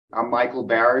I'm Michael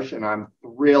Barasch, and I'm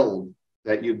thrilled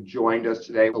that you've joined us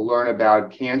today to learn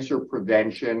about cancer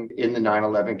prevention in the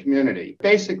 9/11 community.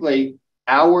 Basically,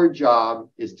 our job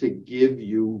is to give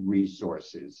you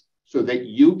resources so that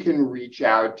you can reach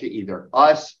out to either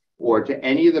us or to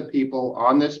any of the people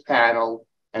on this panel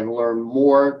and learn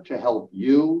more to help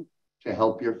you, to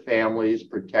help your families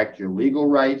protect your legal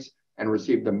rights and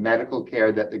receive the medical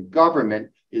care that the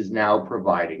government is now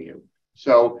providing you.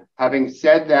 So having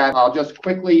said that, I'll just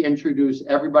quickly introduce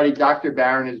everybody. Dr.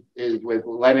 Barron is with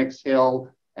Lenox Hill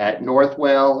at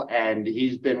Northwell, and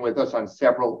he's been with us on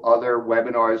several other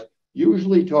webinars,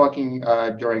 usually talking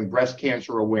during Breast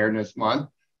Cancer Awareness Month.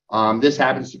 This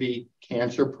happens to be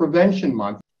Cancer Prevention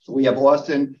Month. So we have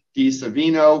Austin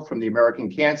DiSavino from the American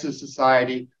Cancer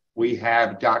Society. We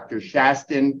have Dr.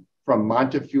 Shaston from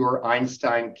Montefiore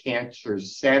Einstein Cancer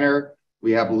Center.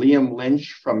 We have Liam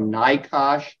Lynch from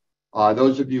NICOSH.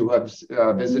 Those of you who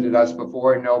have visited us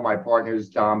before know my partners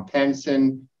Dom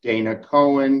Penson, Dana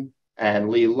Cohen, and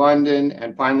Lee London.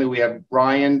 And finally, we have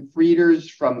Brian Frieders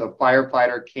from the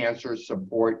Firefighter Cancer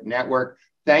Support Network.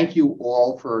 Thank you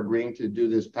all for agreeing to do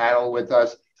this panel with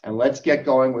us. And let's get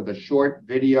going with a short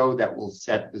video that will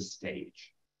set the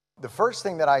stage. The first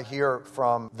thing that I hear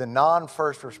from the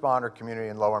non-first responder community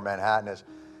in Lower Manhattan is,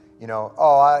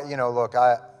 look,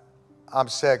 I'm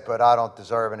sick, but I don't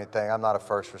deserve anything. I'm not a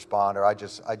first responder.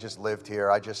 I just lived here.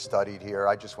 I just studied here.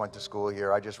 I just went to school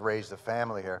here. I just raised a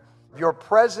family here. Your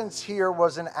presence here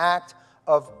was an act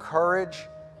of courage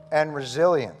and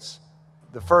resilience.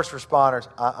 The first responders,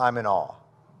 I'm in awe.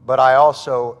 But I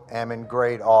also am in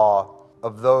great awe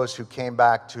of those who came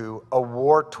back to a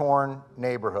war-torn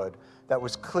neighborhood that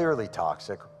was clearly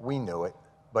toxic. We knew it,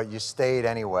 but you stayed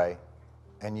anyway,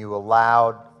 and you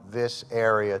allowed this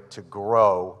area to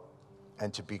grow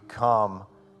and to become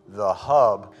the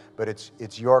hub. But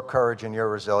it's your courage and your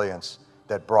resilience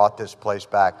that brought this place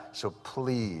back. So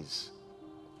please,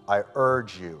 I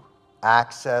urge you,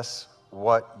 access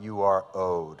what you are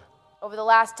owed. Over the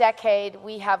last decade,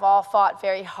 we have all fought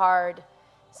very hard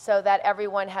so that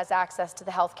everyone has access to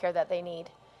the health care that they need.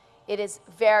 It is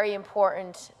very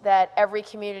important that every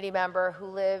community member who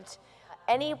lived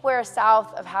anywhere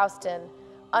south of Houston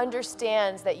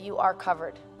understands that you are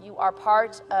covered. You are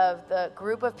part of the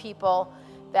group of people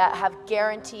that have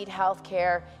guaranteed health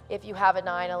care if you have a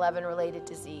 9/11 related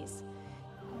disease.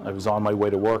 I was on my way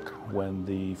to work when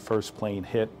the first plane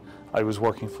hit. I was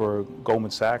working for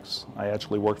Goldman Sachs. I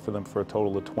actually worked for them for a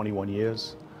total of 21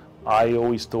 years. I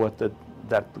always thought that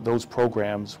those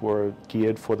programs were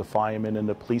geared for the firemen and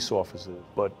the police officers,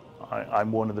 but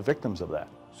I'm one of the victims of that.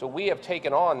 So we have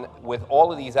taken on, with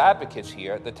all of these advocates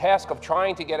here, the task of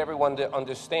trying to get everyone to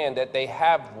understand that they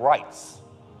have rights,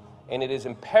 and it is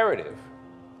imperative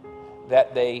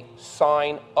that they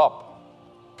sign up.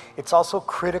 It's also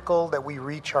critical that we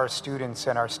reach our students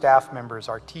and our staff members,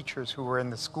 our teachers who were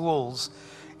in the schools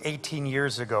 18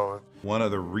 years ago. One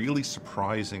of the really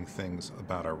surprising things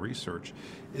about our research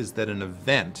is that an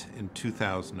event in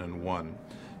 2001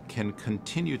 can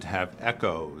continue to have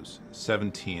echoes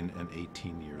 17 and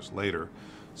 18 years later,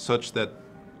 such that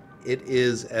it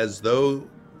is as though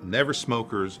never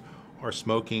smokers are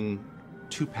smoking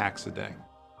 2 packs a day.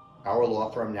 Our law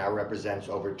firm now represents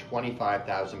over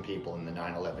 25,000 people in the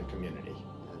 9/11 community.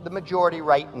 The majority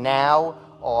right now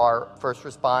are first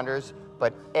responders,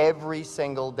 but every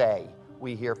single day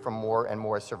we hear from more and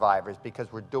more survivors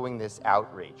because we're doing this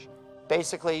outreach.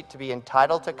 Basically, to be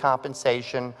entitled to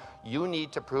compensation, you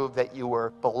need to prove that you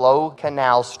were below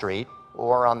Canal Street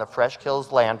or on the Fresh Kills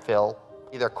landfill,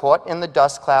 either caught in the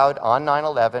dust cloud on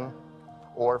 9/11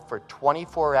 or for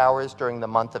 24 hours during the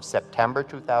month of September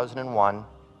 2001,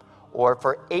 or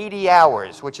for 80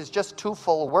 hours, which is just 2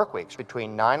 full work weeks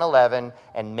between 9/11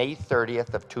 and May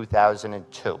 30th of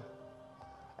 2002.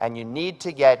 And you need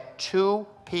to get 2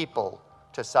 people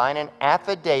to sign an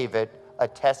affidavit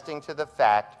attesting to the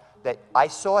fact that I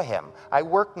saw him. I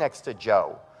worked next to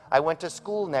Joe. I went to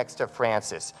school next to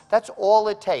Francis. That's all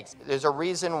it takes. There's a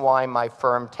reason why my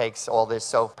firm takes all this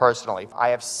so personally. I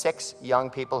have 6 young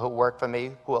people who work for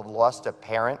me who have lost a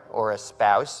parent or a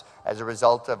spouse as a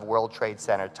result of World Trade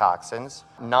Center toxins.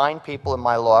 9 people in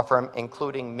my law firm,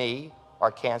 including me,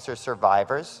 are cancer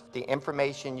survivors. The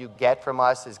information you get from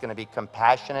us is going to be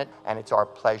compassionate, and it's our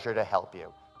pleasure to help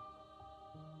you.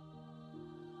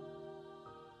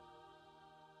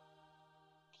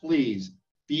 Please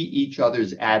be each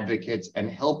other's advocates and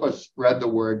help us spread the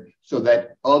word so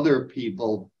that other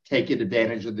people take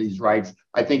advantage of these rights.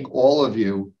 I think all of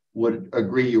you would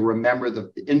agree. You remember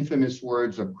the infamous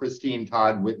words of Christine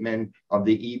Todd Whitman of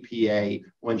the EPA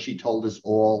when she told us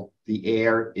all the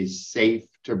air is safe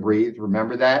to breathe.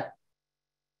 Remember that?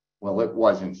 Well, it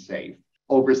wasn't safe.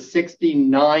 Over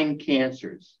 69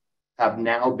 cancers have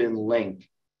now been linked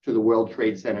to the World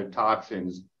Trade Center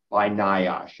toxins by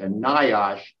NIOSH. And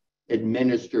NIOSH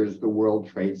administers the World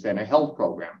Trade Center Health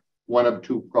Program, one of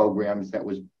two programs that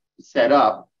was set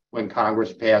up when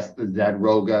Congress passed the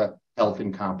Zadroga Health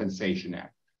and Compensation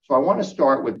Act. So I want to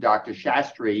start with Dr.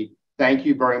 Shastri. Thank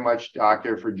you very much,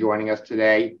 Doctor, for joining us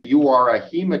today. You are a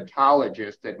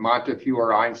hematologist at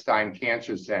Montefiore Einstein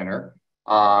Cancer Center.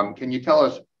 Can you tell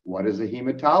us, what is a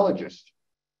hematologist?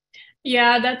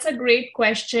 Yeah, that's a great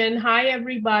question. Hi,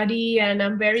 everybody. And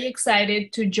I'm very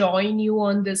excited to join you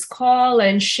on this call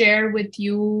and share with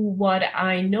you what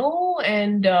I know.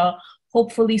 And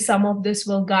hopefully some of this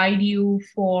will guide you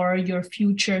for your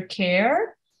future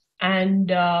care and,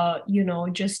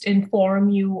 just inform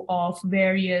you of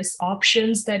various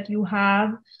options that you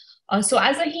have. So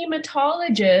as a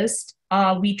hematologist,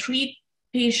 we treat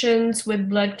patients with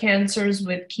blood cancers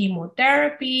with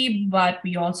chemotherapy, but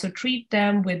we also treat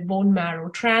them with bone marrow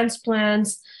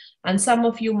transplants. And some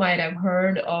of you might have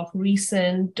heard of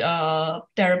recent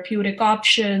therapeutic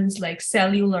options like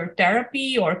cellular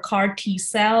therapy or CAR T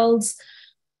cells.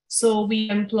 So we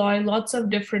employ lots of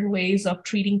different ways of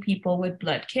treating people with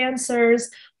blood cancers.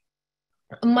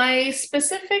 My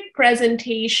specific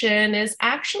presentation is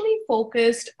actually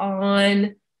focused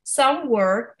on some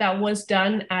work that was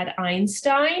done at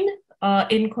Einstein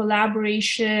in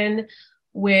collaboration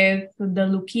with the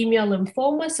Leukemia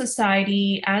Lymphoma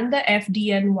Society and the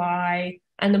FDNY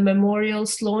and the Memorial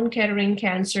Sloan Kettering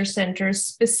Cancer Center,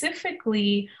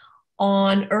 specifically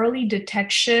on early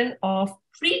detection of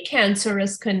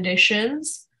precancerous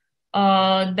conditions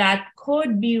that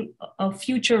could be a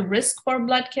future risk for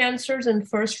blood cancers in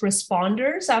first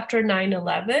responders after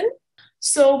 9/11.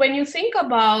 So when you think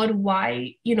about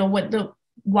why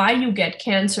you get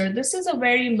cancer, this is a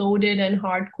very loaded and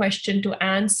hard question to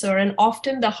answer, and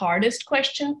often the hardest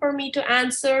question for me to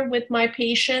answer with my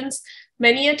patients.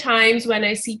 Many a times when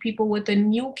I see people with a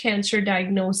new cancer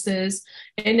diagnosis,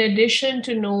 in addition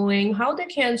to knowing how the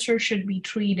cancer should be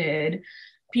treated,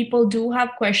 people do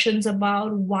have questions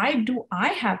about, why do I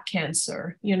have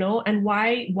cancer, and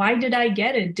why did I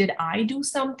get it? Did I do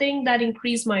something that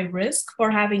increased my risk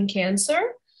for having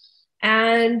cancer?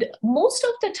 And most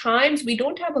of the times we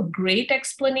don't have a great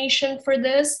explanation for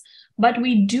this, but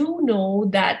we do know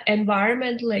that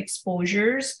environmental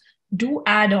exposures do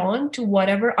add on to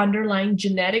whatever underlying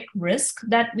genetic risk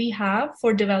that we have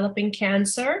for developing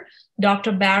cancer.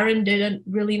 Dr. Barron did a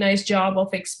really nice job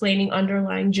of explaining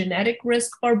underlying genetic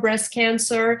risk for breast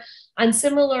cancer. And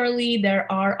similarly, there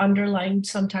are underlying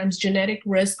sometimes genetic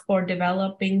risk for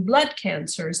developing blood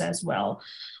cancers as well.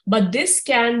 But this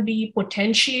can be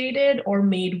potentiated or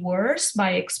made worse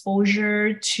by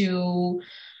exposure to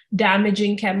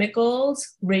damaging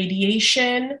chemicals,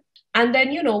 radiation. And then,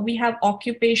 we have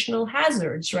occupational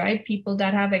hazards, right? People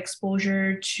that have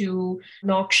exposure to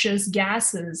noxious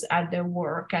gases at their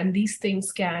work. And these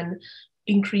things can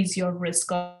increase your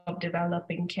risk of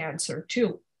developing cancer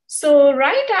too. So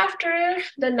right after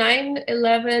the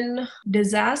 9/11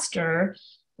 disaster,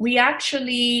 we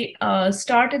actually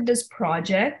started this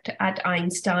project at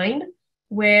Einstein,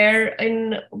 where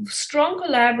in strong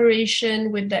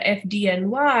collaboration with the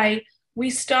FDNY, we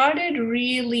started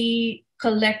really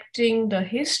collecting the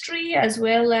history as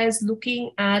well as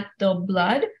looking at the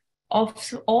blood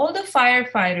of all the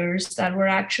firefighters that were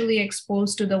actually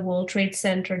exposed to the World Trade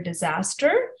Center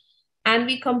disaster. And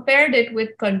we compared it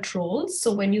with controls.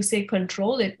 So when you say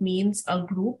control, it means a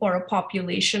group or a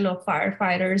population of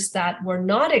firefighters that were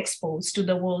not exposed to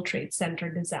the World Trade Center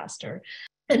disaster.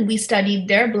 And we studied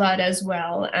their blood as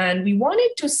well. And we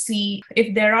wanted to see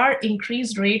if there are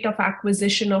increased rate of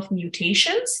acquisition of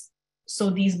mutations. So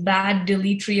these bad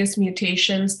deleterious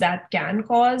mutations that can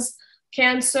cause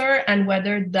cancer, and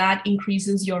whether that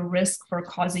increases your risk for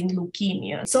causing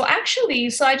leukemia. So I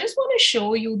just want to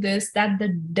show you this, that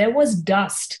there was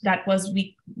dust that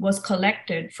was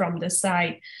collected from the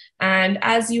site. And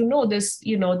as you know,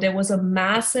 there was a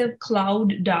massive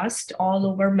cloud dust all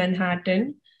over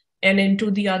Manhattan and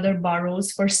into the other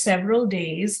boroughs for several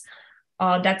days.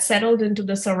 That settled into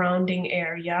the surrounding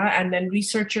area. And then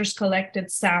researchers collected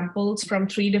samples from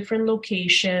 3 different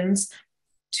locations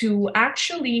to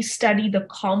actually study the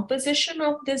composition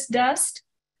of this dust.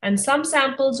 And some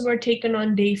samples were taken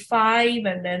on day 5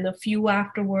 and then a few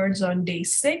afterwards on day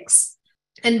 6.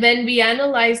 And when we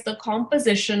analyzed the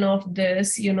composition of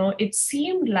this, it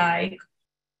seemed like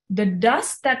the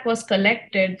dust that was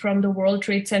collected from the World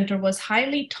Trade Center was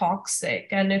highly toxic.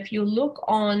 And if you look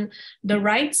on the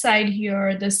right side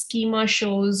here, the schema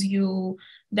shows you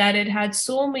that it had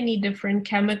so many different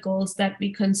chemicals that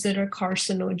we consider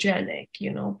carcinogenic,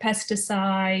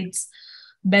 pesticides,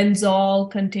 benzol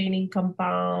containing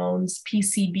compounds,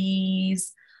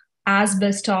 PCBs,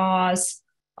 asbestos.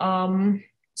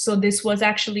 So this was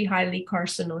actually highly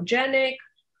carcinogenic.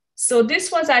 So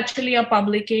this was actually a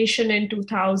publication in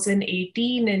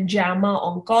 2018 in JAMA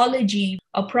Oncology,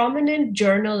 a prominent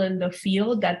journal in the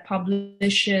field that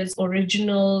publishes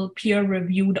original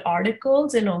peer-reviewed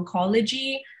articles in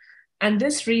oncology. And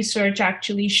this research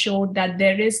actually showed that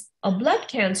there is a blood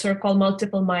cancer called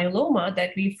multiple myeloma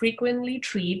that we frequently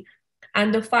treat.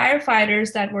 And the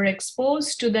firefighters that were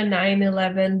exposed to the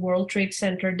 9/11 World Trade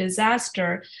Center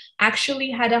disaster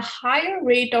actually had a higher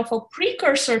rate of a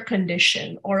precursor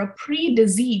condition or a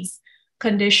pre-disease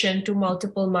condition to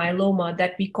multiple myeloma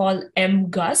that we call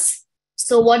MGUS.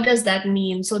 So what does that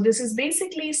mean? So this is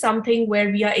basically something where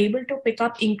we are able to pick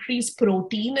up increased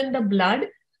protein in the blood,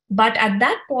 but at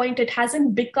that point, it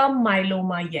hasn't become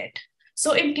myeloma yet.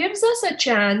 So it gives us a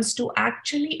chance to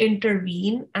actually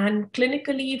intervene and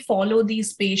clinically follow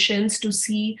these patients to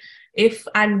see if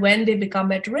and when they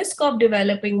become at risk of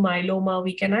developing myeloma,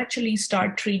 we can actually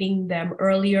start treating them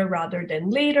earlier rather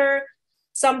than later.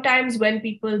 Sometimes when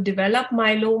people develop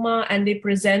myeloma and they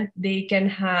present, they can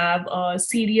have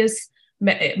serious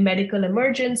medical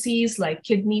emergencies like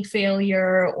kidney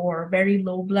failure or very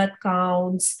low blood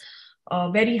counts.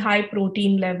 Very high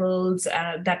protein levels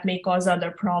that may cause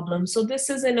other problems. So this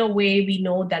is, in a way, we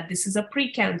know that this is a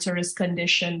precancerous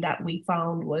condition that we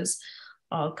found was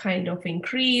kind of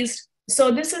increased.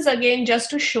 So this is, again, just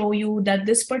to show you that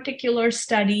this particular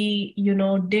study,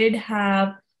 did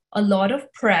have a lot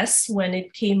of press when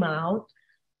it came out.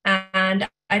 And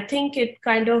I think it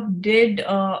kind of did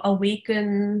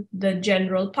awaken the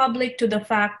general public to the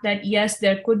fact that, yes,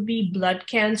 there could be blood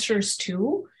cancers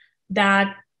too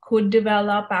that could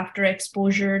develop after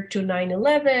exposure to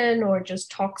 9/11 or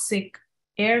just toxic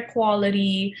air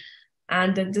quality,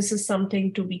 and that this is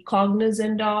something to be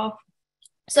cognizant of.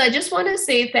 So I just want to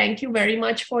say thank you very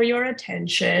much for your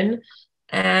attention.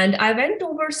 And I went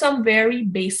over some very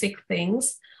basic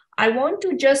things. I want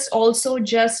to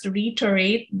just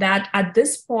reiterate that at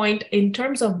this point, in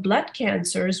terms of blood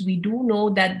cancers, we do know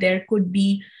that there could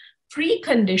be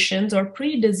preconditions or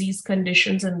pre-disease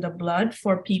conditions in the blood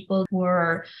for people who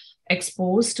are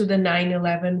exposed to the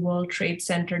 9/11 World Trade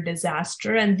Center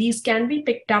disaster. And these can be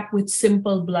picked up with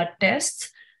simple blood tests.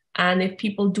 And if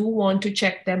people do want to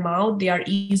check them out, they are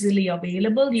easily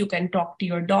available. You can talk to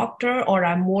your doctor, or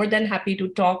I'm more than happy to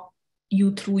talk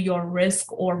you through your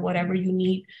risk or whatever you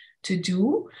need to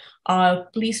do.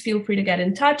 Please feel free to get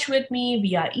in touch with me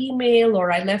via email,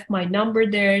 or I left my number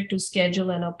there to schedule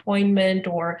an appointment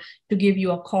or to give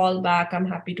you a call back. I'm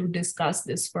happy to discuss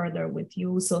this further with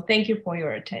you. So thank you for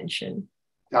your attention.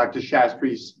 Dr.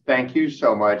 Shastri, thank you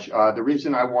so much. The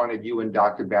reason I wanted you and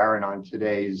Dr. Barron on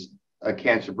today's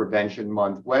Cancer Prevention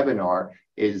Month webinar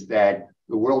is that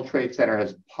the World Trade Center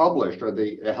has published, or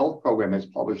the health program has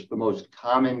published, the most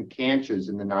common cancers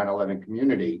in the 9/11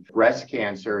 community. Breast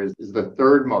cancer is the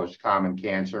third most common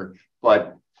cancer,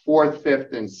 but fourth,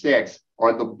 fifth, and sixth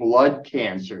are the blood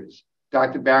cancers.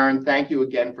 Dr. Barron, thank you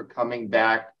again for coming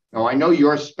back. Now, I know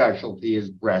your specialty is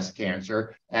breast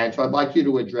cancer, and so I'd like you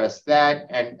to address that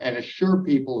and assure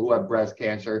people who have breast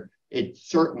cancer it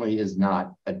certainly is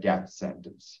not a death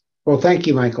sentence. Well, thank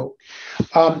you, Michael.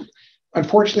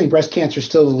 Unfortunately, breast cancer is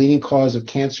still the leading cause of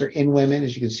cancer in women,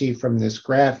 as you can see from this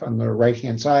graph on the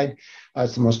right-hand side.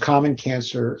 It's the most common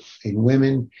cancer in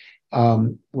women,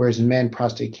 whereas in men,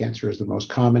 prostate cancer is the most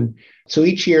common. So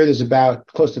each year, there's about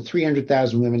close to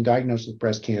 300,000 women diagnosed with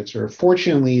breast cancer.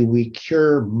 Fortunately, we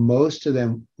cure most of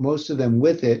them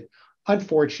with it.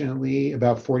 Unfortunately,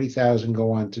 about 40,000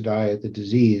 go on to die of the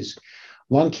disease.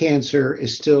 Lung cancer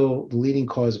is still the leading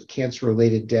cause of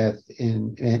cancer-related death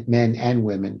in men and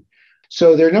women.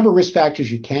 So there are a number of risk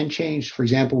factors you can change. For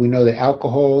example, we know that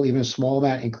alcohol, even a small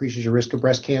amount, increases your risk of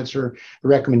breast cancer. The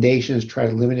recommendation is try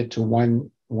to limit it to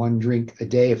one drink a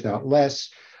day, if not less.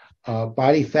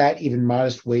 Body fat, even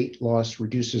modest weight loss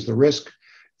reduces the risk.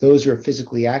 Those who are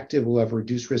physically active will have a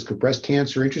reduced risk of breast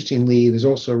cancer. Interestingly, there's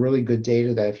also really good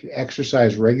data that if you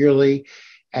exercise regularly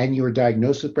and you're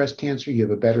diagnosed with breast cancer, you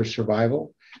have a better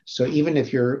survival. So even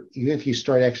if you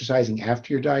start exercising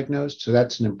after you're diagnosed, so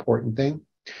that's an important thing.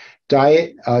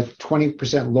 Diet,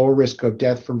 20% lower risk of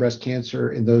death from breast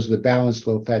cancer in those of the balanced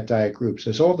low-fat diet groups. So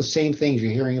it's all the same things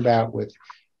you're hearing about with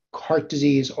heart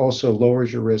disease, also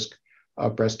lowers your risk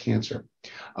of breast cancer.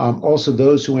 Also,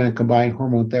 those who went on combined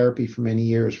hormone therapy for many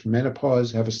years for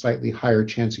menopause have a slightly higher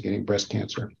chance of getting breast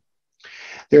cancer.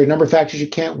 There are a number of factors you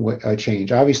can't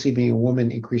change. Obviously, being a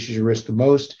woman increases your risk the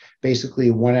most.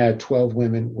 Basically, 1 out of 12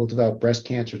 women will develop breast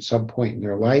cancer at some point in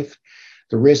their life.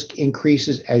 The risk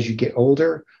increases as you get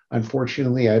older.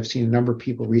 Unfortunately, I've seen a number of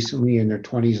people recently in their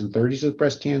 20s and 30s with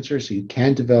breast cancer, so you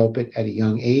can develop it at a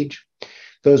young age.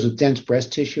 Those with dense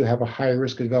breast tissue have a higher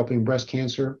risk of developing breast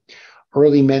cancer.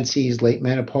 Early menses, late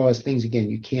menopause, things, again,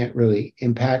 you can't really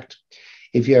impact.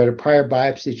 If you had a prior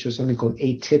biopsy that shows something called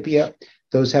atypia,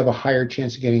 those have a higher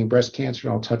chance of getting breast cancer,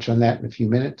 and I'll touch on that in a few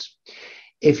minutes.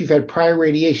 If you've had prior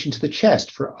radiation to the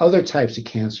chest for other types of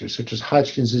cancer, such as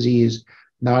Hodgkin's disease,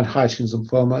 non-Hodgkin's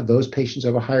lymphoma, those patients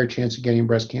have a higher chance of getting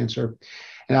breast cancer.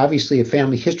 And obviously, a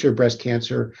family history of breast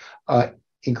cancer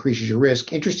increases your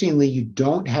risk. Interestingly, you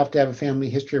don't have to have a family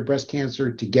history of breast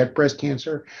cancer to get breast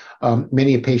cancer.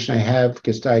 Many a patient I have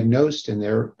gets diagnosed, and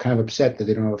they're kind of upset that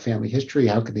they don't have a family history.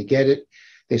 How could they get it?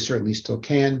 They certainly still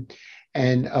can.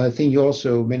 And a thing you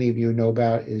also, many of you know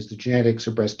about, is the genetics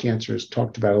of breast cancer is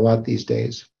talked about a lot these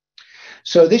days.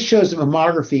 So this shows that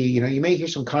mammography, you may hear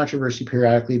some controversy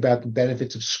periodically about the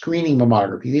benefits of screening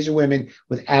mammography. These are women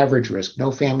with average risk,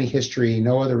 no family history,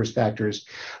 no other risk factors.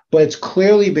 But it's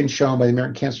clearly been shown by the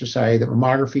American Cancer Society that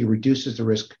mammography reduces the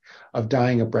risk of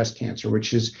dying of breast cancer,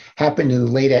 which has happened in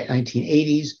the late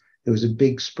 1980s. There was a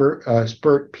big spurt,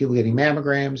 people getting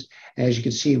mammograms. And as you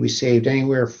can see, we saved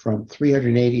anywhere from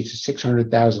 380 to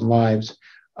 600,000 lives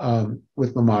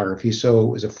with mammography. So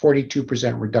it was a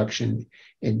 42% reduction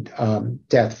in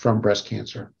death from breast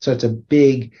cancer. So it's a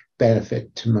big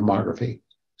benefit to mammography.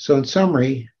 So in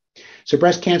summary,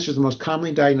 breast cancer is the most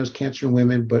commonly diagnosed cancer in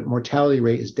women, but mortality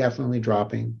rate is definitely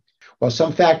dropping. While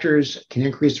some factors can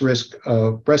increase the risk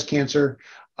of breast cancer,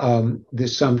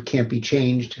 some can't be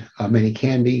changed, many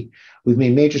can be. We've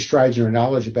made major strides in our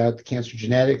knowledge about the cancer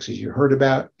genetics, as you heard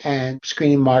about, and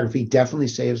screening mammography definitely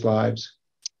saves lives.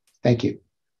 Thank you.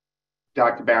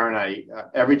 Dr. Barron,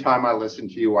 every time I listen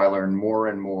to you, I learn more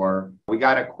and more. We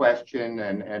got a question,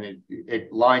 and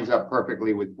it lines up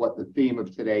perfectly with what the theme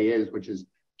of today is, which is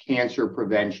Cancer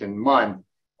Prevention Month.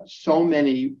 So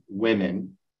many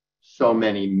women, so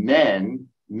many men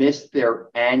miss their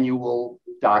annual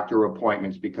doctor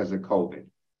appointments because of COVID.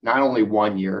 Not only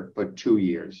 1 year, but 2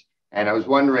 years. And I was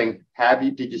wondering,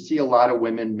 did you see a lot of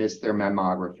women miss their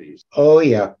mammographies? Oh,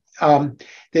 yeah.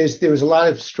 There was a lot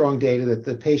of strong data that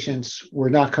the patients were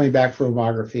not coming back for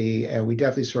mammography, and we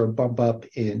definitely saw a bump up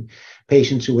in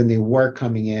patients who, when they were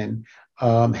coming in,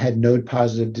 had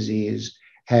node-positive disease,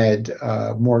 had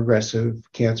more aggressive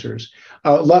cancers.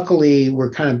 Luckily,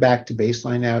 we're kind of back to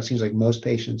baseline now. It seems like most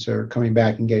patients are coming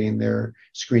back and getting their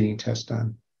screening test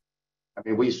done. I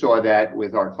mean, we saw that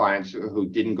with our clients who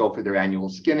didn't go for their annual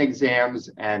skin exams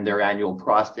and their annual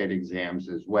prostate exams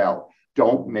as well.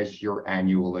 Don't miss your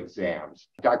annual exams.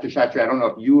 Dr. Shatri, I don't know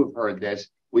if you have heard this.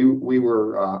 We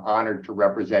were honored to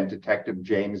represent Detective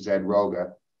James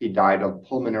Zadroga. He died of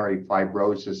pulmonary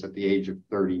fibrosis at the age of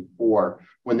 34.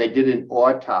 When they did an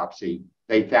autopsy,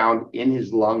 they found in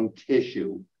his lung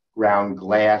tissue ground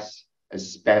glass,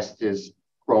 asbestos,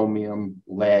 chromium,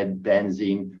 lead,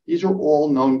 benzene. These are all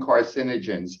known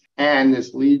carcinogens. And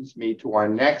this leads me to our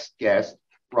next guest,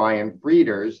 Brian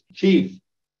Frieders. Chief,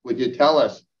 would you tell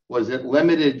us, was it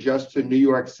limited just to New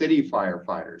York City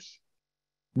firefighters?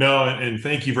 No, and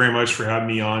thank you very much for having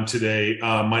me on today.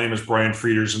 My name is Brian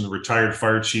Frieders. I'm the retired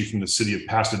fire chief from the city of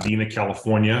Pasadena,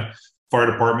 California Fire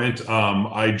Department.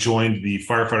 I joined the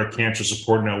Firefighter Cancer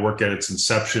Support Network at its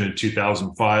inception in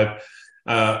 2005.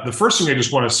 The first thing I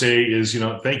just want to say is,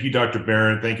 thank you, Dr.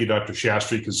 Barron. Thank you, Dr.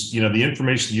 Shastri, because, the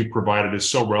information you provided is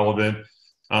so relevant.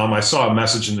 I saw a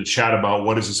message in the chat about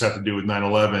what does this have to do with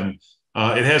 9/11.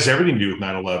 It has everything to do with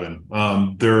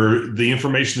 9/11. The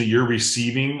information that you're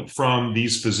receiving from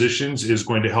these physicians is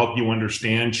going to help you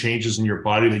understand changes in your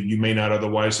body that you may not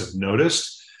otherwise have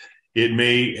noticed. It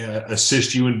may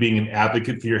assist you in being an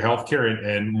advocate for your healthcare.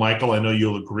 And Michael, I know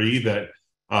you'll agree that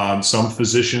some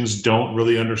physicians don't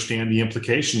really understand the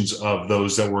implications of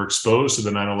those that were exposed to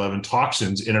the 9/11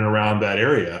 toxins in and around that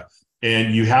area.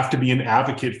 And you have to be an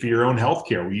advocate for your own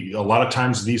healthcare. A lot of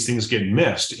times these things get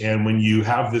missed. And when you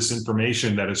have this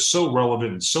information that is so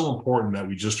relevant and so important that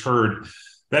we just heard,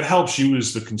 that helps you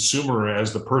as the consumer,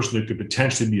 as the person who could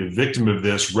potentially be a victim of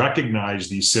this, recognize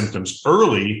these symptoms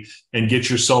early and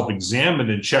get yourself examined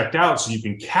and checked out so you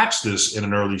can catch this in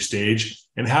an early stage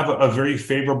and have a very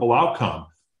favorable outcome.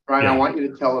 Brian, I want you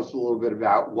to tell us a little bit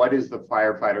about what is the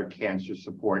Firefighter Cancer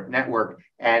Support Network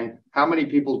and how many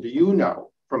people do you know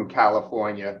from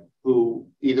California who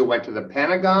either went to the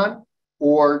Pentagon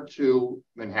or to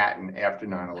Manhattan after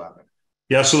 9/11?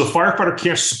 Yeah, so the Firefighter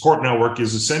Cancer Support Network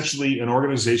is essentially an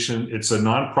organization. It's a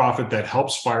nonprofit that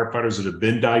helps firefighters that have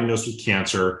been diagnosed with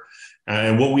cancer.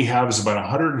 And what we have is about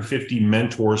 150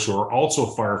 mentors who are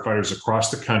also firefighters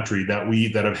across the country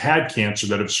that have had cancer,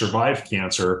 that have survived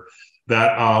cancer,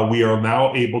 that we are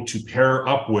now able to pair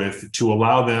up with to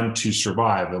allow them to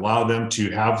survive, allow them to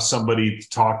have somebody to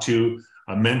talk to,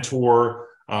 a mentor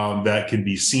that can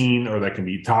be seen or that can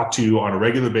be talked to on a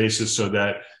regular basis, so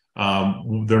that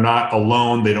they're not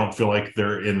alone. They don't feel like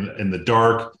they're in the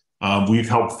dark. We've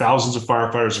helped thousands of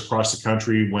firefighters across the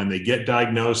country. When they get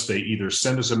diagnosed, they either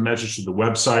send us a message to the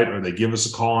website or they give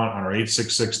us a call on our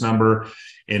 866 number.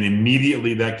 And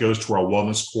immediately that goes to our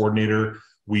wellness coordinator.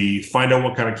 We find out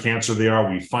what kind of cancer they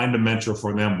are. We find a mentor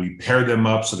for them. We pair them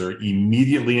up so they're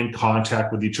immediately in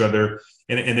contact with each other.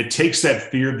 And it takes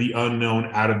that fear of the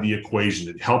unknown out of the equation.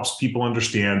 It helps people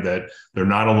understand that they're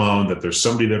not alone, that there's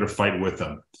somebody there to fight with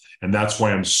them. And that's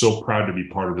why I'm so proud to be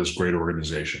part of this great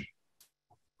organization.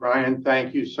 Brian,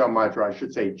 thank you so much, or I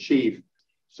should say Chief.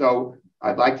 So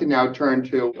I'd like to now turn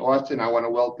to Austin. I want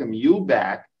to welcome you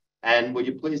back. And would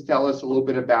you please tell us a little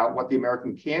bit about what the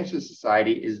American Cancer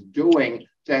Society is doing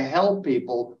to help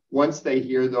people once they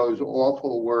hear those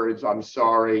awful words, "I'm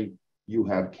sorry, you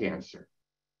have cancer"?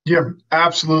 Yeah,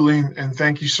 absolutely. And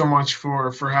thank you so much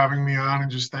for having me on.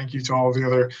 And just thank you to all the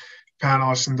other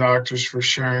panelists and doctors for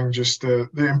sharing just the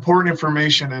important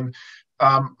information. And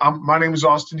my name is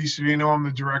Austin DiSavino. I'm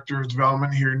the Director of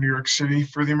Development here in New York City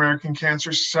for the American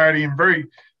Cancer Society. And very,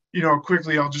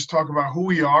 quickly, I'll just talk about who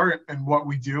we are and what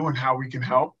we do and how we can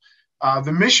help.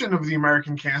 The mission of the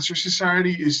American Cancer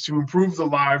Society is to improve the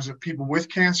lives of people with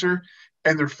cancer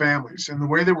and their families. And the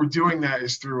way that we're doing that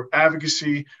is through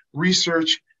advocacy,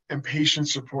 research, and patient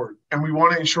support. And we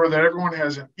want to ensure that everyone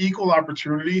has an equal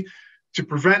opportunity to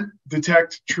prevent,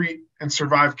 detect, treat, and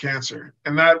survive cancer.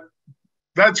 And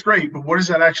that's great, but what does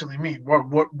that actually mean?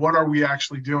 What are we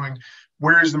actually doing?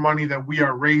 Where is the money that we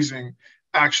are raising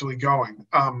actually going?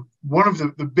 One of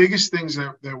the biggest things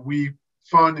that we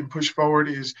fund and push forward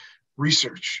is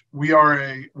research. We are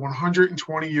a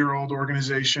 120-year-old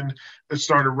organization that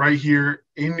started right here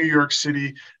in New York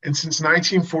City. And since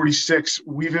 1946,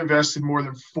 we've invested more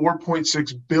than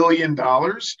 $4.6 billion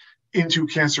into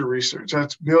cancer research.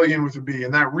 That's billion with a B.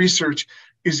 And that research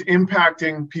is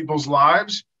impacting people's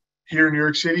lives here in New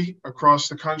York City, across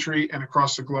the country, and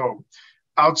across the globe.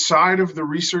 Outside of the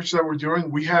research that we're doing,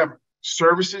 we have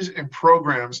services and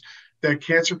programs that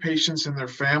cancer patients and their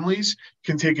families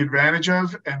can take advantage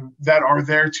of and that are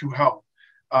there to help.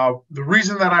 The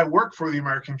reason that I work for the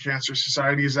American Cancer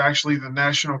Society is actually the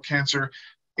National Cancer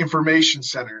Information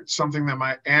Center. It's something that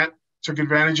my aunt took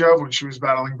advantage of when she was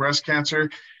battling breast cancer.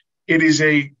 It is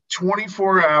a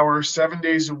 24-hour, 7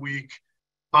 days a week,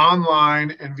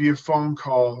 online and via phone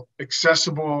call,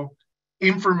 accessible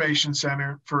information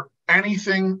center for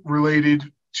anything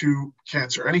related to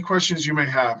cancer, any questions you may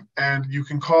have. And you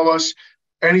can call us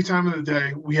any time of the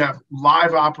day. We have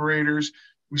live operators.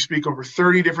 We speak over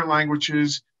 30 different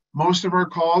languages. Most of our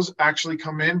calls actually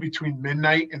come in between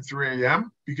midnight and 3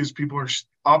 a.m. because people are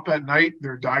up at night.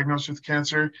 They're diagnosed with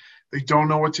cancer. They don't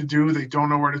know what to do. They don't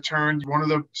know where to turn. One of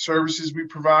the services we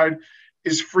provide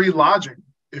is free lodging.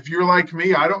 If you're like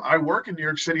me, I work in New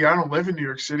York City. I don't live in New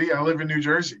York City. I live in New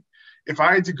Jersey. If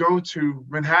I had to go to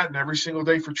Manhattan every single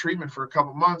day for treatment for a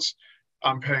couple months,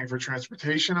 I'm paying for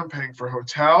transportation, I'm paying for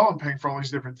hotel, I'm paying for all these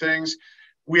different things.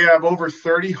 We have over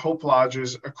 30 Hope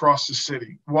Lodges across the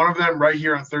city. One of them right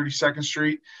here on 32nd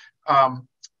Street.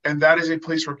 And that is a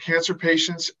place where cancer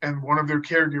patients and one of their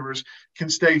caregivers can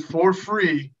stay for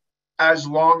free as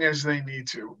long as they need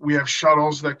to. We have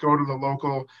shuttles that go to the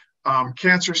local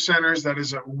cancer centers. That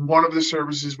is one of the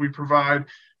services we provide.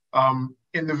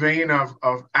 In the vein of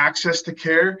access to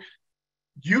care,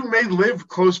 you may live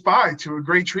close by to a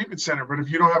great treatment center, but if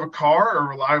you don't have a car or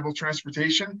reliable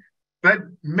transportation, that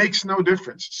makes no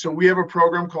difference. So we have a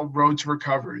program called Road to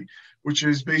Recovery, which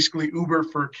is basically Uber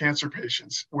for cancer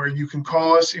patients, where you can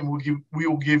call us and we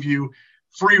will give you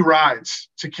free rides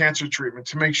to cancer treatment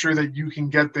to make sure that you can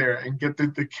get there and get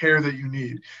the care that you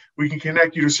need. We can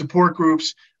connect you to support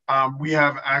groups. We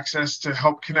have access to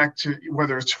help connect to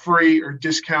whether it's free or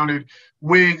discounted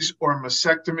wigs or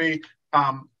mastectomy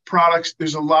products.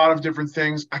 There's a lot of different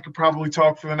things. I could probably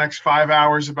talk for the next 5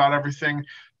 hours about everything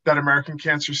that American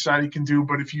Cancer Society can do.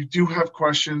 But if you do have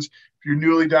questions, if you're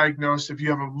newly diagnosed, if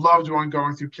you have a loved one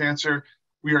going through cancer,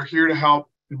 we are here to help.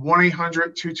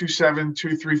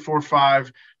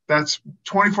 1-800-227-2345. That's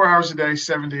 24 hours a day,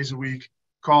 7 days a week.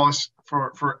 Call us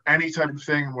for any type of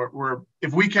thing.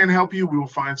 If we can help you, we will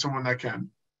find someone that can.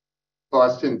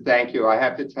 Austin, thank you. I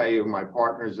have to tell you, my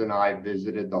partners and I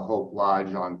visited the Hope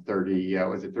Lodge on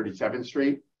 37th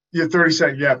Street? Yeah,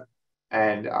 32nd, yeah.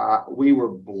 And we were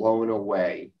blown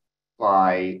away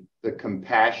by the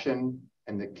compassion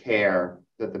and the care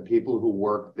that the people who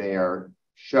work there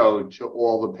showed to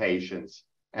all the patients.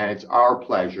 And it's our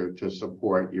pleasure to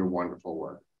support your wonderful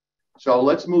work. So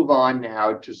let's move on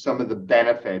now to some of the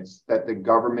benefits that the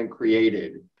government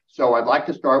created. So I'd like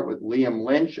to start with Liam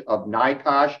Lynch of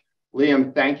NICOSH.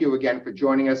 Liam, thank you again for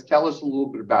joining us. Tell us a little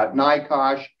bit about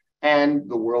NICOSH and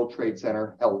the World Trade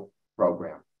Center Health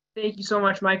Program. Thank you so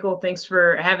much, Michael. Thanks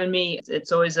for having me.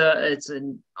 It's always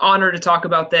an honor to talk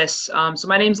about this. So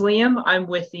my name's Liam. I'm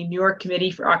with the New York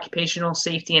Committee for Occupational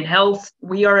Safety and Health.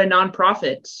 We are a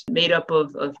nonprofit made up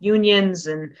of unions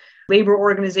and labor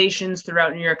organizations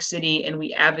throughout New York City, and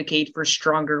we advocate for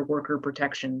stronger worker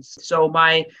protections. So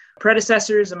my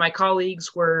predecessors and my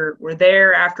colleagues were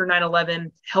there after 9/11,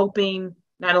 helping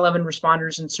 9/11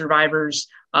 responders and survivors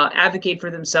advocate for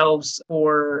themselves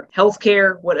for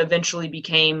healthcare, what eventually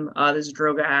became the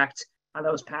Zadroga Act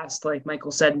that was passed, like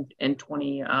Michael said, in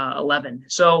 2011.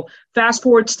 So fast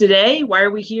forward to today, why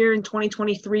are we here in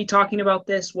 2023 talking about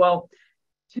this? Well,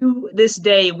 to this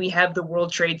day, we have the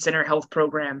World Trade Center Health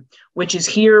Program, which is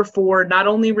here for not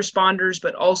only responders,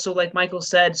 but also, like Michael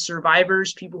said,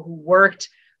 survivors, people who worked,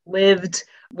 lived,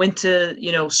 went to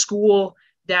school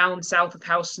down south of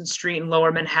Houston Street in Lower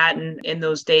Manhattan in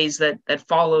those days that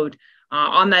followed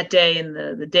on that day and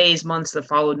the days, months that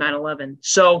followed 9/11.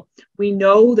 So we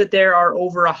know that there are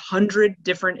over 100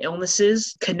 different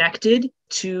illnesses connected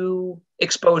to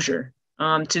exposure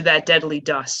to that deadly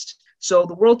dust. So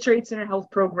the World Trade Center Health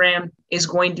Program is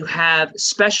going to have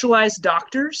specialized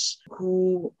doctors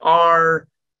who are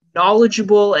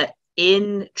knowledgeable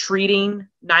in treating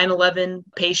 9/11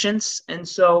 patients. And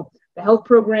so the health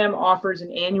program offers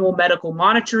an annual medical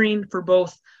monitoring for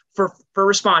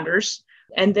responders.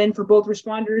 And then for both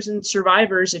responders and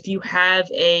survivors, if you have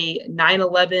a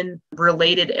 9/11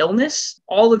 related illness,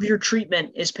 all of your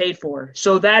treatment is paid for.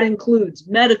 So that includes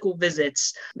medical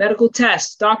visits, medical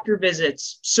tests, doctor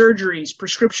visits, surgeries,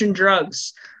 prescription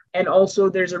drugs, and also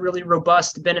there's a really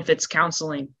robust benefits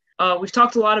counseling. We've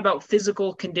talked a lot about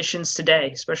physical conditions today,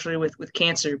 especially with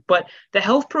cancer, but the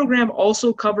health program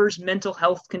also covers mental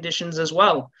health conditions as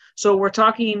well. So we're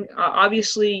talking,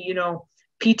 obviously,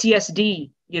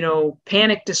 PTSD,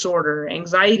 panic disorder,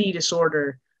 anxiety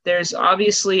disorder. There's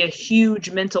obviously a huge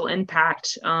mental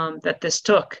impact that this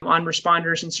took on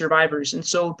responders and survivors. And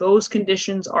so those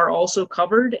conditions are also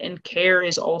covered and care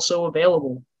is also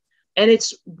available. And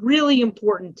it's really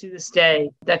important to this day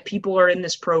that people are in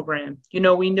this program.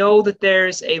 We know that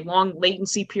there's a long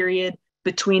latency period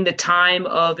between the time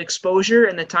of exposure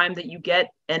and the time that you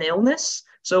get an illness.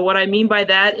 So what I mean by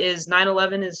that is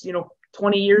 9/11 is,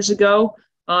 20 years ago.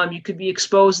 You could be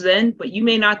exposed then, but you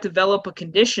may not develop a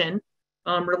condition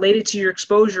related to your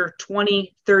exposure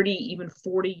 20, 30, even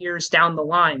 40 years down the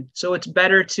line. So it's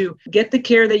better to get the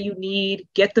care that you need,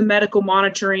 get the medical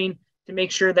monitoring, to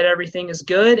make sure that everything is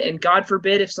good. And God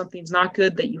forbid, if something's not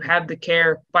good, that you have the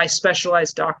care by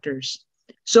specialized doctors.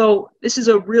 So this is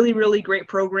a really, really great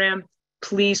program.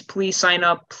 Please sign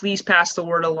up. Please pass the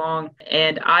word along.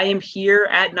 And I am here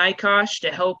at NICOSH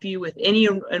to help you with any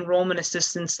enrollment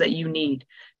assistance that you need.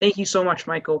 Thank you so much,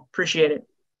 Michael. Appreciate it.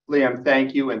 Liam,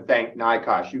 thank you, and thank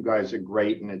NICOSH. You guys are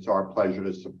great, and it's our pleasure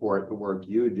to support the work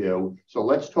you do. So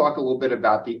let's talk a little bit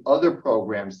about the other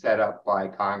program set up by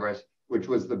Congress, which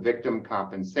was the Victim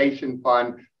Compensation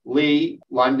Fund. Lee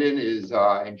London is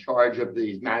in charge of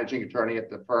the managing attorney at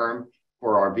the firm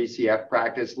for our VCF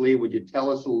practice. Lee, would you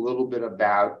tell us a little bit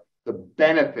about the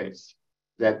benefits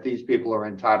that these people are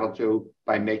entitled to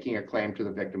by making a claim to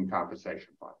the Victim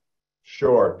Compensation Fund?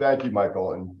 Sure. Thank you,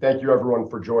 Michael. And thank you, everyone,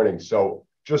 for joining. So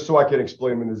just so I can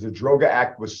explain, when the Zadroga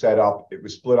Act was set up, it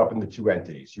was split up into two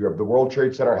entities. You have the World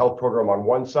Trade Center Health Program on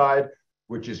one side,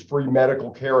 which is free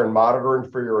medical care and monitoring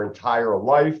for your entire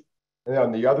life. And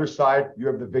on the other side, you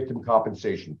have the Victim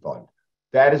Compensation Fund.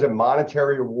 That is a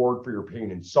monetary award for your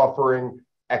pain and suffering,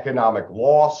 economic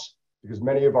loss, because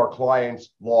many of our clients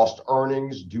lost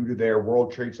earnings due to their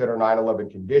World Trade Center 9/11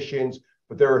 conditions.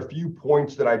 But there are a few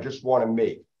points that I just want to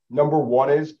make. Number one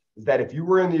is that if you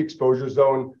were in the exposure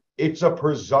zone, it's a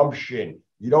presumption.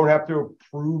 You don't have to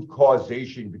prove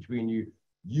causation between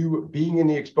you being in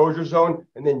the exposure zone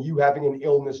and then you having an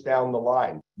illness down the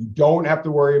line. You don't have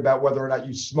to worry about whether or not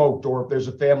you smoked or if there's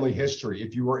a family history.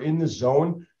 If you were in the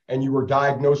zone and you were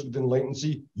diagnosed within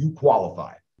latency, you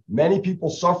qualify. Many people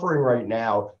suffering right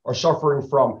now are suffering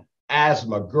from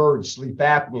asthma, GERD, sleep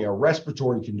apnea,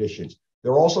 respiratory conditions.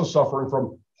 They're also suffering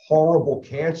from horrible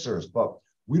cancers. But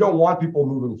We don't want people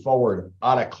moving forward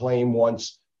on a claim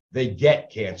once they get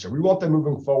cancer. We want them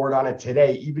moving forward on it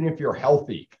today, even if you're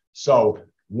healthy. So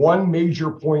one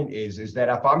major point is that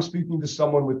if I'm speaking to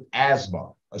someone with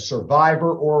asthma, a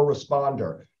survivor or a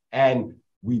responder, and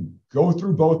we go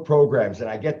through both programs and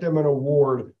I get them an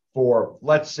award for,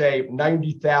 let's say,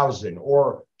 90,000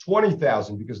 or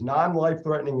 20,000, because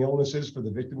non-life-threatening illnesses for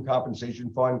the Victim Compensation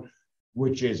Fund,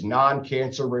 which is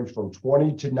non-cancer, range from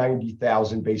 20 to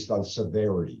 90,000 based on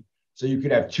severity. So you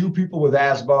could have two people with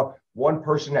asthma, one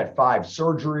person had 5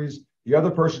 surgeries, the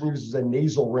other person uses a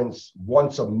nasal rinse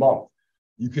once a month.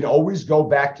 You can always go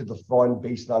back to the fund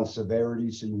based on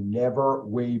severity, so you never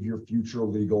waive your future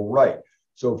legal right.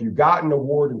 So if you got an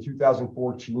award in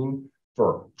 2014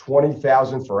 for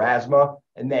 20,000 for asthma,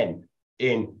 and then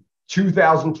in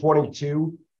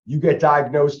 2022, you get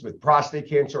diagnosed with prostate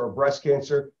cancer or breast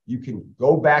cancer, you can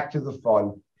go back to the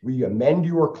fund. We amend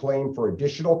your claim for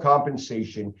additional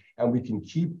compensation, and we can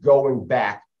keep going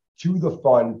back to the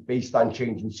fund based on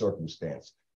changing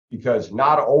circumstance. Because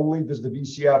not only does the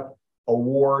VCF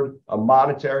award a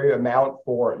monetary amount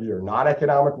for your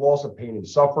non-economic loss of pain and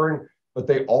suffering, but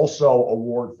they also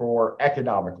award for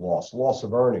economic loss, loss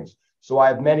of earnings. So I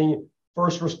have many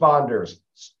first responders.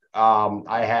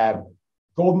 I have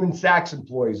Goldman Sachs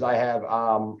employees. I have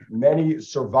many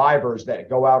survivors that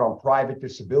go out on private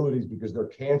disabilities because their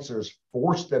cancers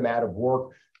forced them out of work,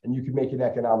 and you can make an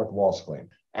economic loss claim.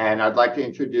 And I'd like to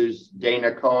introduce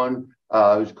Dana Cohen,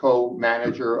 who's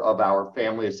co-manager of our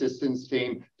family assistance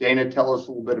team. Dana, tell us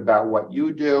a little bit about what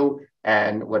you do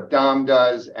and what Dom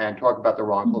does, and talk about the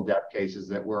wrongful death cases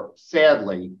that we're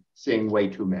sadly seeing way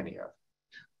too many of.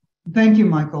 Thank you,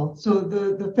 Michael. So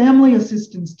the family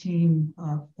assistance team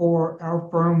for our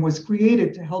firm was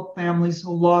created to help families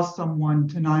who lost someone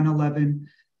to 9/11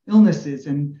 illnesses.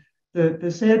 And the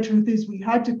sad truth is we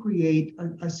had to create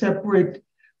a separate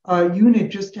unit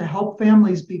just to help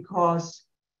families, because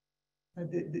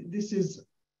this is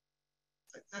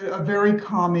a very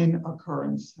common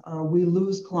occurrence. We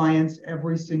lose clients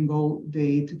every single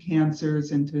day to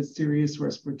cancers and to serious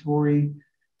respiratory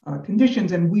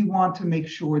conditions, and we want to make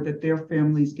sure that their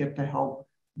families get the help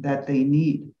that they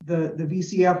need. The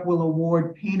VCF will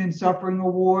award pain and suffering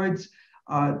awards,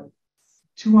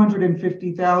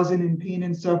 $250,000 in pain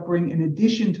and suffering, in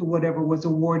addition to whatever was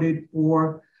awarded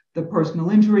for the personal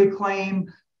injury claim,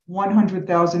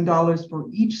 $100,000 for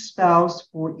each spouse,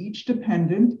 for each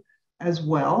dependent as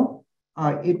well.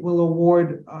 It will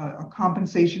award a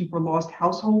compensation for lost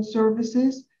household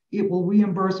services. It will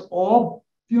reimburse all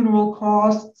funeral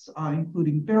costs,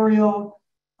 including burial,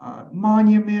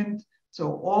 monument.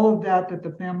 So all of that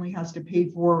the family has to pay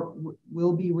for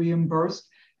will be reimbursed,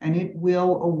 and it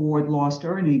will award lost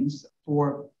earnings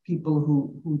for people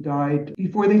who died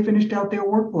before they finished out their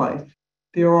work life.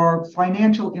 There are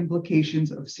financial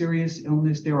implications of serious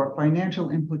illness. There are financial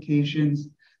implications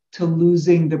to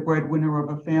losing the breadwinner of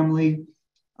a family,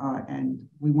 and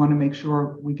we want to make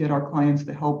sure we get our clients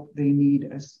the help they need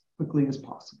as quickly as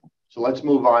possible. So let's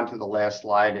move on to the last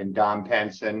slide. And Dom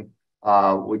Penson,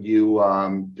 would you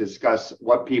discuss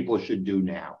what people should do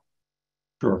now?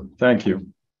 Sure, thank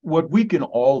you. What we can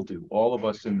all do, all of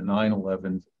us in the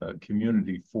 9/11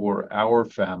 community, for our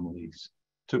families,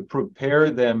 to prepare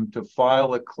them to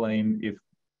file a claim if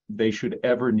they should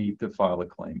ever need to file a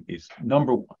claim, is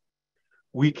number one,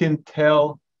 we can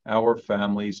tell our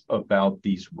families about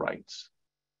these rights,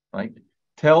 right?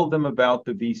 Tell them about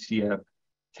the VCF.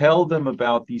 Tell them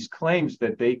about these claims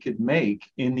that they could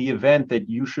make in the event that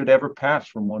you should ever pass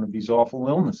from one of these awful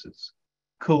illnesses.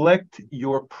 Collect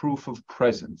your proof of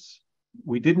presence.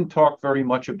 We didn't talk very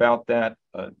much about that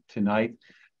tonight,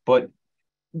 but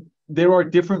there are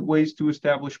different ways to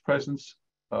establish presence.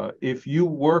 If you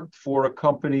worked for a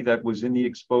company that was in the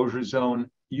exposure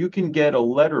zone, you can get a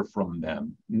letter from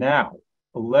them now,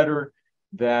 a letter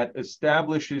that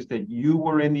establishes that you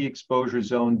were in the exposure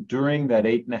zone during that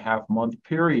 8.5-month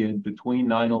period between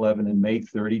 9/11 and May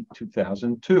 30,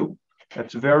 2002.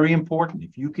 That's very important.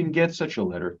 If you can get such a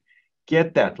letter,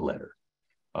 get that letter.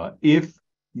 If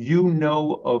you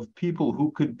know of people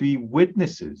who could be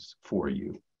witnesses for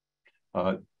you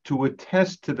to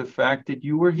attest to the fact that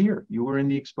you were here, you were in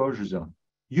the exposure zone,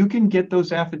 you can get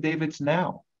those affidavits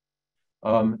now.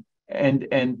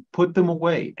 And put them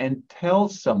away and tell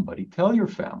somebody, tell your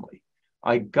family,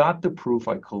 I got the proof,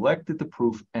 I collected the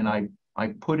proof, and I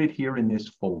put it here in this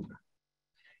folder.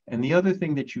 And the other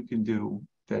thing that you can do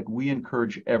that we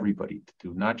encourage everybody to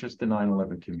do, not just the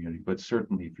 9/11 community, but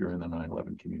certainly if you're in the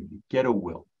 9/11 community, get a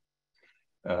will.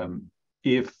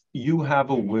 If you have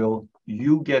a will,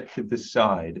 you get to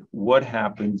decide what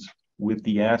happens with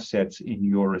the assets in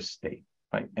your estate.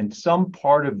 right? And some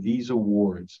part of these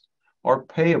awards are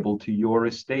payable to your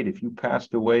estate. If you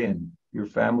passed away and your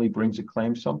family brings a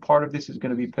claim, some part of this is going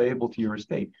to be payable to your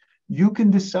estate. You can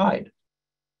decide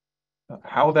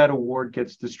how that award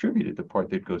gets distributed, the part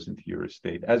that goes into your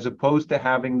estate, as opposed to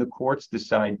having the courts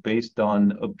decide based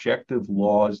on objective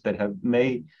laws that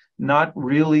may not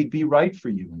really be right for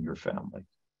you and your family.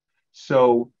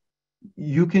 So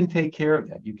you can take care of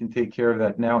that. You can take care of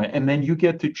that now. And then you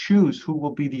get to choose who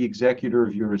will be the executor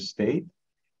of your estate.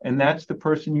 And that's the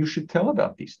person you should tell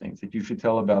about these things, that you should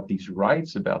tell about these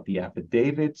rights, about the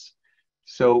affidavits.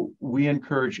 So we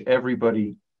encourage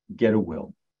everybody, get a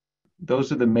will.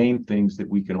 Those are the main things that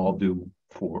we can all do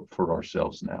for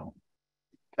ourselves now.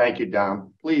 Thank you,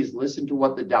 Dom. Please listen to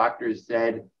what the doctors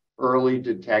said. Early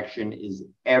detection is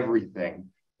everything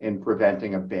in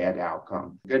preventing a bad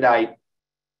outcome. Good night.